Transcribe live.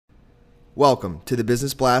Welcome to the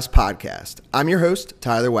Business Blast podcast. I'm your host,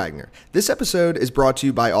 Tyler Wagner. This episode is brought to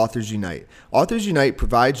you by Authors Unite. Authors Unite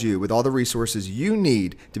provides you with all the resources you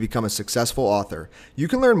need to become a successful author. You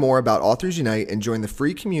can learn more about Authors Unite and join the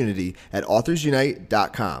free community at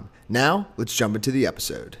authorsunite.com. Now, let's jump into the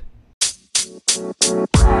episode.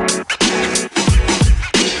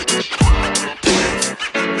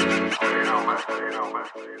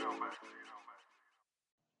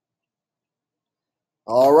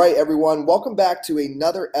 All right, everyone. Welcome back to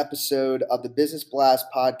another episode of the Business Blast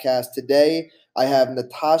podcast. Today, I have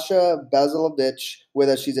Natasha Bazilevich with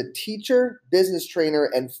us. She's a teacher, business trainer,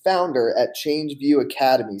 and founder at Change View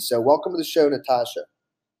Academy. So welcome to the show, Natasha.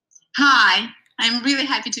 Hi. I'm really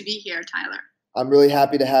happy to be here, Tyler. I'm really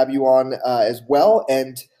happy to have you on as well.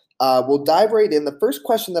 And we'll dive right in. The first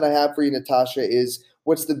question that I have for you, Natasha, is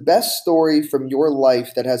what's the best story from your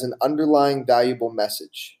life that has an underlying valuable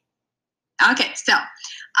message? Okay, so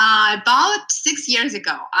about 6 years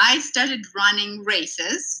ago, I started running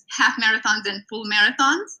races, half marathons and full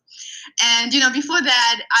marathons. And, before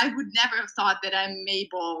that, I would never have thought that I'm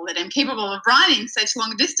capable of running such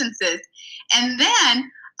long distances. And then,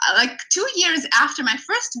 2 years after my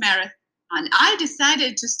first marathon, I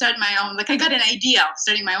decided to start my own, I got an idea of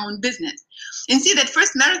starting my own business. And see, that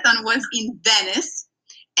first marathon was in Venice,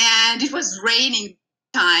 and it was raining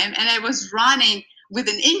time, and I was running with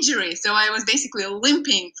an injury. So I was basically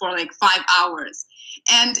limping for 5 hours.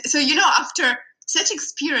 And so, after such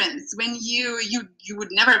experience, when you would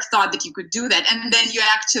never have thought that you could do that, and then you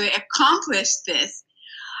actually accomplished this,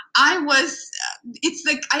 it's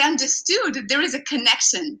like I understood that there is a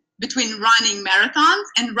connection between running marathons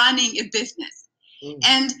and running a business.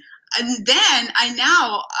 And then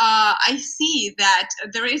I see that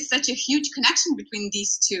there is such a huge connection between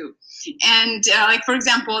these two. And for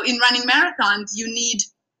example, in running marathons, you need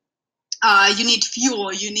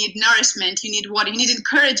fuel, you need nourishment, you need water, you need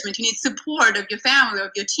encouragement, you need support of your family,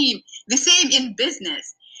 of your team. The same in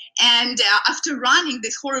business. And after running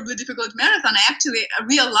this horribly difficult marathon, I actually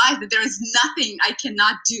realized that there is nothing I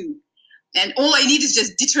cannot do. And all I need is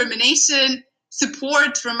just determination,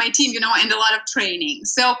 support from my team, and a lot of training.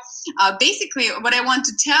 So basically what I want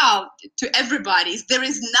to tell to everybody is there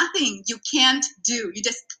is nothing you can't do. You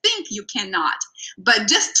just think you cannot, but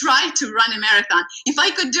just try to run a marathon. If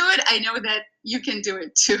I could do it, I know that you can do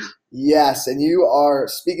it too. Yes, and you are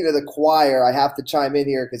speaking to the choir. I have to chime in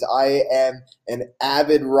here because I am an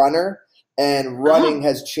avid runner. And running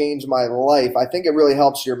has changed my life. I think it really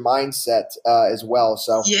helps your mindset as well.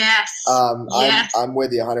 So yes. I'm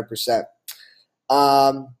with you 100%.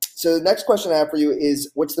 So the next question I have for you is,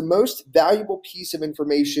 what's the most valuable piece of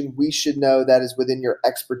information we should know that is within your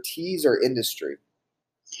expertise or industry?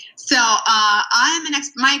 So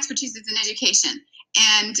my expertise is in education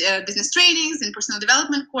and business trainings and personal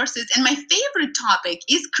development courses. And my favorite topic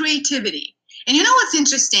is creativity. And what's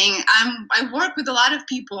interesting? I work with a lot of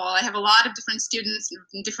people. I have a lot of different students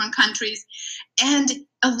in different countries. And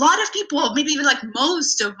a lot of people, maybe even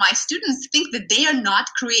most of my students, think that they are not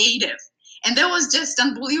creative. And that was just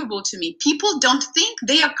unbelievable to me. People don't think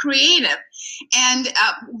they are creative. And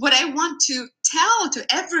what I want to tell to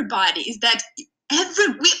everybody is that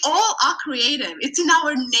we all are creative. It's in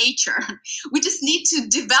our nature. We just need to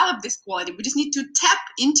develop this quality. We just need to tap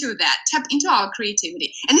into our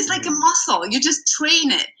creativity. And it's like a muscle. You just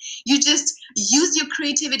train it. You just use your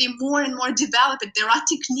creativity more and more, develop it. There are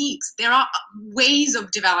techniques. There are ways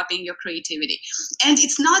of developing your creativity. And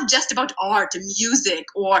it's not just about art and music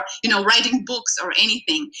or, writing books or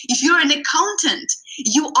anything. If you're an accountant,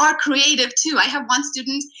 you are creative too. I have one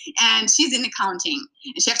student and she's in accounting.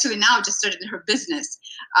 And she actually now just started her business.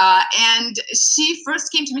 And she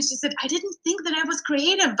first came to me, she said, I didn't think that I was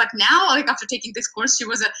creative. But now, after taking this course, she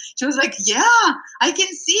was like, yeah, I can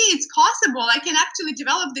see it's possible. I can actually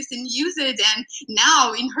develop this and use it. And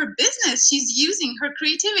now in her business, she's using her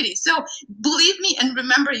creativity. So believe me and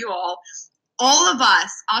remember, you all of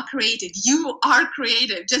us are creative. You are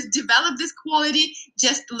creative. Just develop this quality.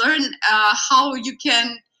 Just learn how you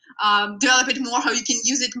can develop it more, how you can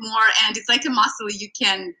use it more. And it's like a muscle. You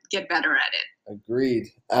can get better at it. Agreed.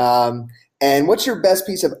 And what's your best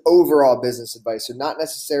piece of overall business advice? So not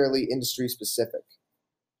necessarily industry specific.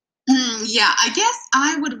 Yeah, I guess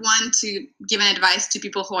I would want to give an advice to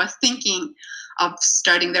people who are thinking of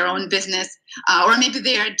starting their own business, or maybe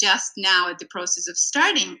they are just now at the process of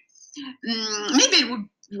starting. Maybe it would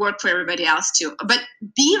work for everybody else too, but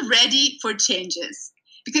be ready for changes,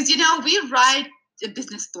 because we write a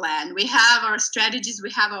business plan, we have our strategies,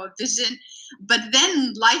 we have our vision, but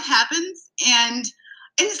then life happens and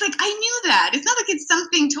it's like, I knew that. It's not like it's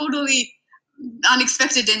something totally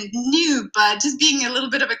unexpected and new, but just being a little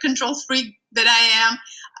bit of a control freak that I am,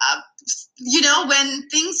 when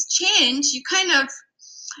things change,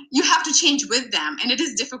 you have to change with them, and it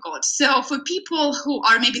is difficult. So for people who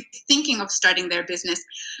are maybe thinking of starting their business,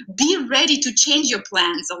 be ready to change your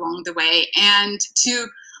plans along the way, and to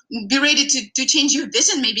be ready to change your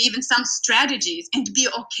vision, maybe even some strategies, and be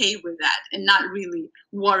okay with that and not really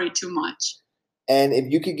worry too much. And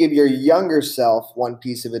if you could give your younger self one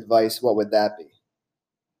piece of advice, what would that be?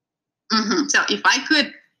 So if I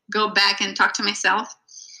could go back and talk to myself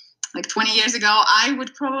like 20 years ago, I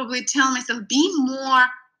would probably tell myself, be more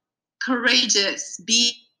courageous,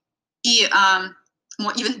 be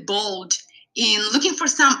more even bold in looking for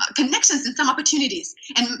some connections and some opportunities.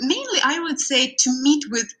 And mainly, I would say to meet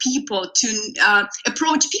with people, to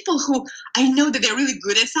approach people who I know that they're really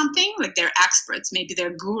good at something, like they're experts, maybe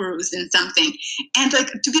they're gurus in something, and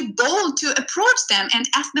like to be bold to approach them and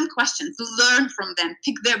ask them questions, learn from them,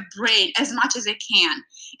 pick their brain as much as I can,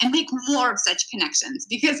 and make more of such connections.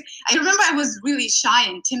 Because I remember I was really shy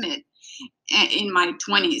and timid in my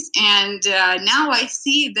 20s, and now I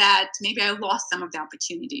see that maybe I lost some of the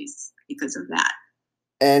opportunities because of that.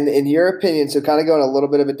 And in your opinion, so kind of going a little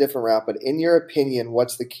bit of a different route, but in your opinion,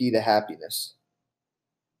 what's the key to happiness?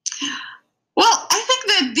 Well, I think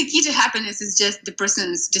that the key to happiness is just the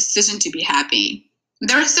person's decision to be happy.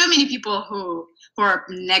 There are so many people who are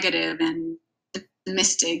negative and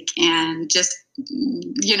pessimistic and just,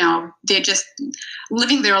 they're just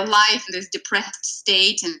living their life in this depressed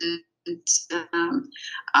state, and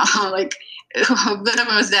I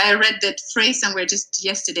read that phrase somewhere just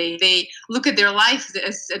yesterday. They look at their life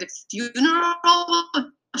as at a funeral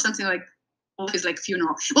or something like. Life is like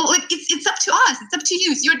funeral. Well, like it's up to us. It's up to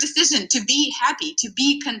you. It's your decision to be happy, to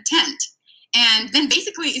be content, and then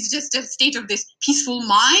basically it's just a state of this peaceful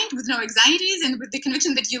mind with no anxieties and with the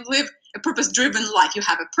conviction that you live a purpose-driven life. You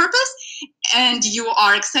have a purpose, and you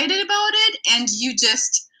are excited about it, and you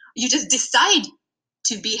just decide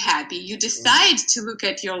to be happy. You decide to look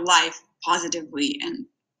at your life positively. And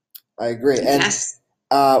I agree. Yes.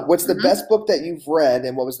 And what's the best book that you've read,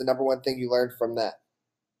 and what was the number one thing you learned from that?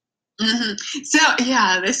 So,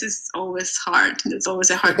 yeah, this is always hard. It's always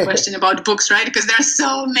a hard question about books, right? Because there are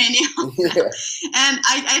so many of them. Yeah. And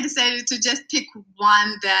I decided to just pick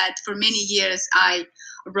one that for many years I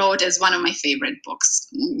wrote as one of my favorite books.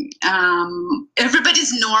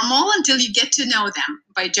 Everybody's Normal Until You Get to Know Them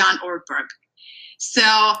by John Ortberg. So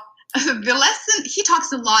the lesson, he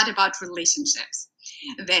talks a lot about relationships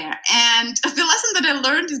there. And the lesson that I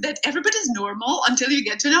learned is that everybody's normal until you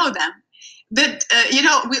get to know them. That,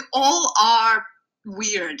 we all are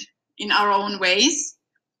weird in our own ways.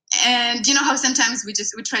 And you know how sometimes we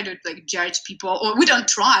try to like judge people, or we don't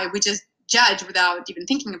try, we just judge without even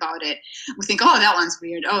thinking about it. We think, oh, that one's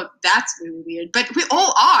weird. Oh, that's really weird. But we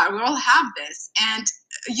all have this. And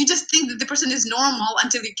you just think that the person is normal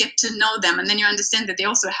until you get to know them. And then you understand that they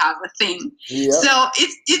also have a thing. Yep. So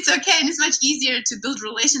it's okay. And it's much easier to build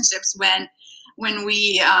relationships when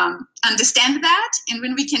we understand that, and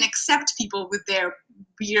when we can accept people with their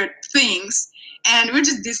weird things. And we're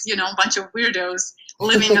just this, bunch of weirdos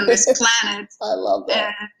living on this planet. I love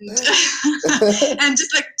that. And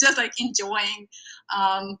just like enjoying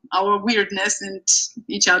our weirdness and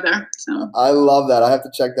each other. So I love that. I have to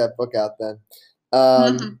check that book out then.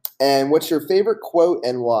 And what's your favorite quote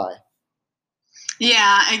and why?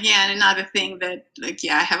 Yeah, again, another thing that,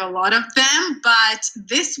 I have a lot of them, but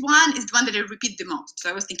this one is the one that I repeat the most. So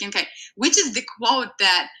I was thinking, okay, which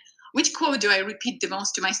quote do I repeat the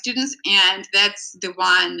most to my students? And that's the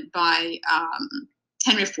one by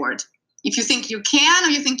Henry Ford. If you think you can or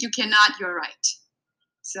you think you cannot, you're right.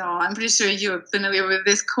 So I'm pretty sure you're familiar with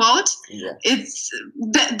this quote. Yeah.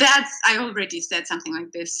 I already said something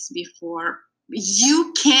like this before.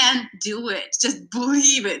 You can do it. Just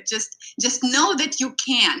believe it. Just know that you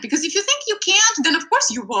can. Because if you think you can't, then of course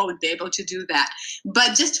you won't be able to do that.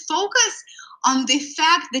 But just focus on the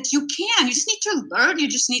fact that you can. You just need to learn. You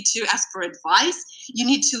just need to ask for advice. You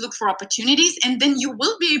need to look for opportunities, and then you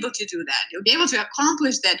will be able to do that. You'll be able to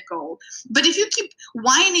accomplish that goal. But if you keep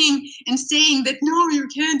whining and saying that, no, you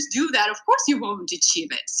can't do that, of course you won't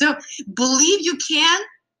achieve it. So believe you can,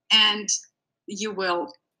 and you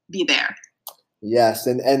will be there. Yes.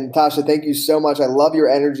 And Natasha, thank you so much. I love your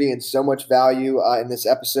energy and so much value in this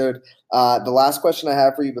episode. The last question I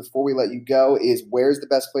have for you before we let you go is, where's the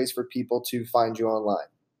best place for people to find you online?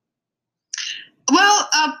 Well,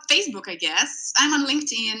 Facebook, I guess. I'm on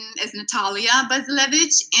LinkedIn as Natalia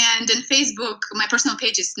Bazilevich, and on Facebook, my personal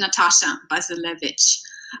page is Natasha Bazilevich.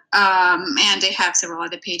 And I have several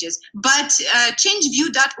other pages. But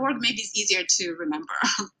changeview.org maybe is easier to remember.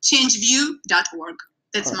 changeview.org.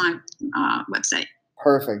 That's my website.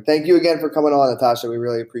 Perfect. Thank you again for coming on, Natasha. We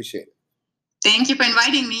really appreciate it. Thank you for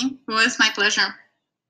inviting me. It was my pleasure.